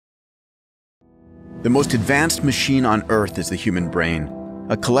The most advanced machine on Earth is the human brain,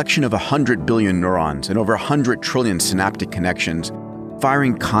 a collection of 100 billion neurons and over 100 trillion synaptic connections,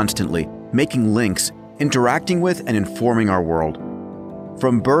 firing constantly, making links, interacting with and informing our world.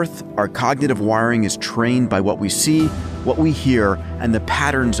 From birth, our cognitive wiring is trained by what we see, what we hear, and the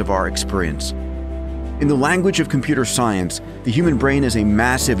patterns of our experience. In the language of computer science, the human brain is a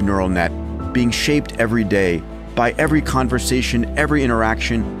massive neural net, being shaped every day by every conversation, every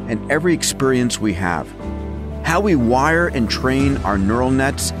interaction, and every experience we have. How we wire and train our neural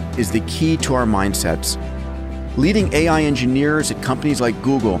nets is the key to our mindsets. Leading AI engineers at companies like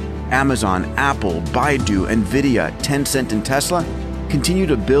Google, Amazon, Apple, Baidu, Nvidia, Tencent, and Tesla continue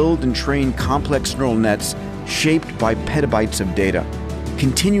to build and train complex neural nets shaped by petabytes of data,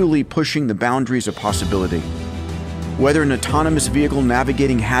 continually pushing the boundaries of possibility. Whether an autonomous vehicle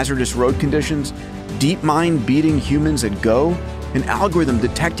navigating hazardous road conditions, DeepMind beating humans at Go, an algorithm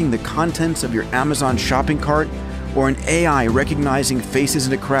detecting the contents of your Amazon shopping cart, or an AI recognizing faces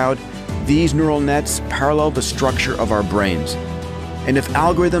in a crowd, these neural nets parallel the structure of our brains. And if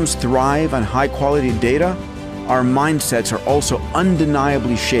algorithms thrive on high-quality data, our mindsets are also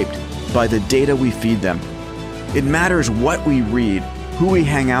undeniably shaped by the data we feed them. It matters what we read, who we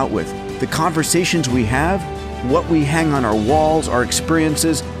hang out with, the conversations we have, what we hang on our walls, our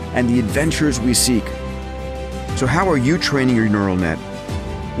experiences, and the adventures we seek. So how are you training your neural net?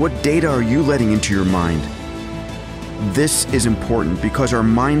 What data are you letting into your mind? This is important because our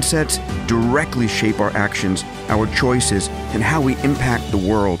mindsets directly shape our actions, our choices, and how we impact the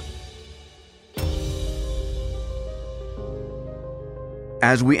world.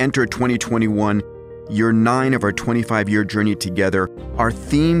 As we enter 2021, year 9 of our 25-year journey together, our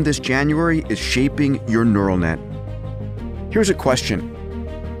theme this January is shaping your neural net. Here's a question.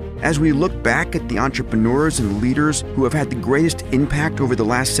 As we look back at the entrepreneurs and leaders who have had the greatest impact over the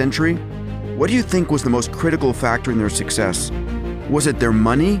last century, what do you think was the most critical factor in their success? Was it their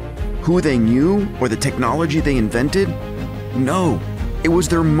money, who they knew, or the technology they invented? No, it was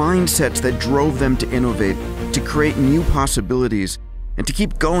their mindsets that drove them to innovate, to create new possibilities, and to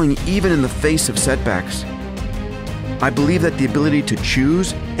keep going even in the face of setbacks. I believe that the ability to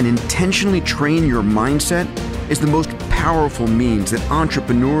choose and intentionally train your mindset is the most powerful means that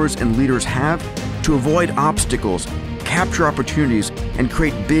entrepreneurs and leaders have to avoid obstacles, capture opportunities, and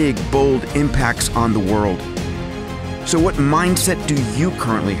create big, bold impacts on the world. So what mindset do you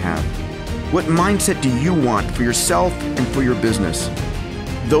currently have? What mindset do you want for yourself and for your business?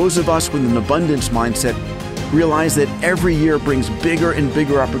 Those of us with an abundance mindset realize that every year brings bigger and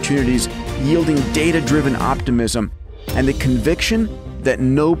bigger opportunities, yielding data-driven optimism and the conviction that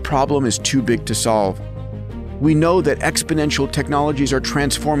no problem is too big to solve. We know that exponential technologies are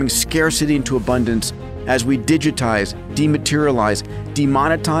transforming scarcity into abundance as we digitize, dematerialize,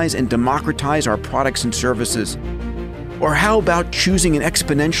 demonetize, and democratize our products and services. Or how about choosing an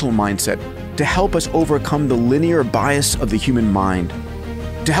exponential mindset to help us overcome the linear bias of the human mind?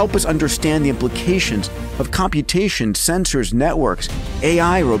 To help us understand the implications of computation, sensors, networks,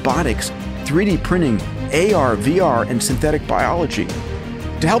 AI, robotics, 3D printing, AR, VR, and synthetic biology.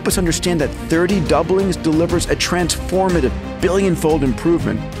 To help us understand that 30 doublings delivers a transformative billion-fold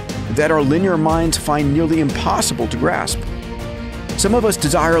improvement that our linear minds find nearly impossible to grasp. Some of us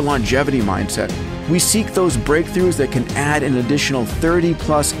desire a longevity mindset. We seek those breakthroughs that can add an additional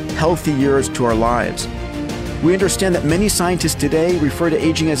 30-plus healthy years to our lives. We understand that many scientists today refer to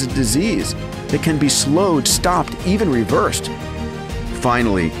aging as a disease that can be slowed, stopped, even reversed.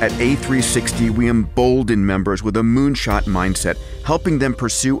 Finally, at A360, we embolden members with a moonshot mindset, helping them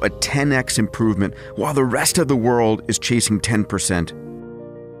pursue a 10x improvement while the rest of the world is chasing 10%.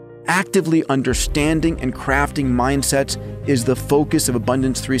 Actively understanding and crafting mindsets is the focus of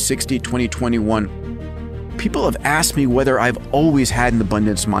Abundance 360 2021. People have asked me whether I've always had an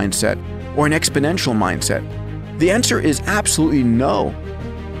abundance mindset or an exponential mindset. The answer is absolutely no.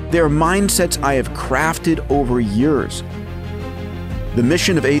 They are mindsets I have crafted over years. The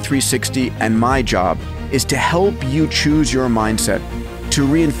mission of A360 and my job is to help you choose your mindset, to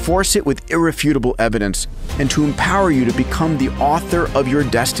reinforce it with irrefutable evidence, and to empower you to become the author of your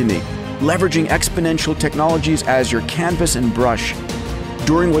destiny, leveraging exponential technologies as your canvas and brush,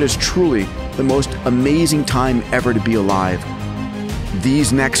 during what is truly the most amazing time ever to be alive.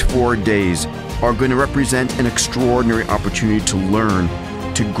 These next 4 days are going to represent an extraordinary opportunity to learn,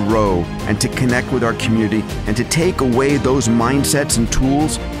 to grow, and to connect with our community, and to take away those mindsets and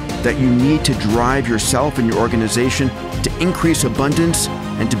tools that you need to drive yourself and your organization to increase abundance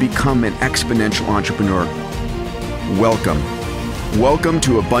and to become an exponential entrepreneur. Welcome. Welcome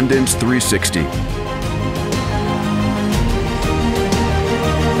to Abundance 360.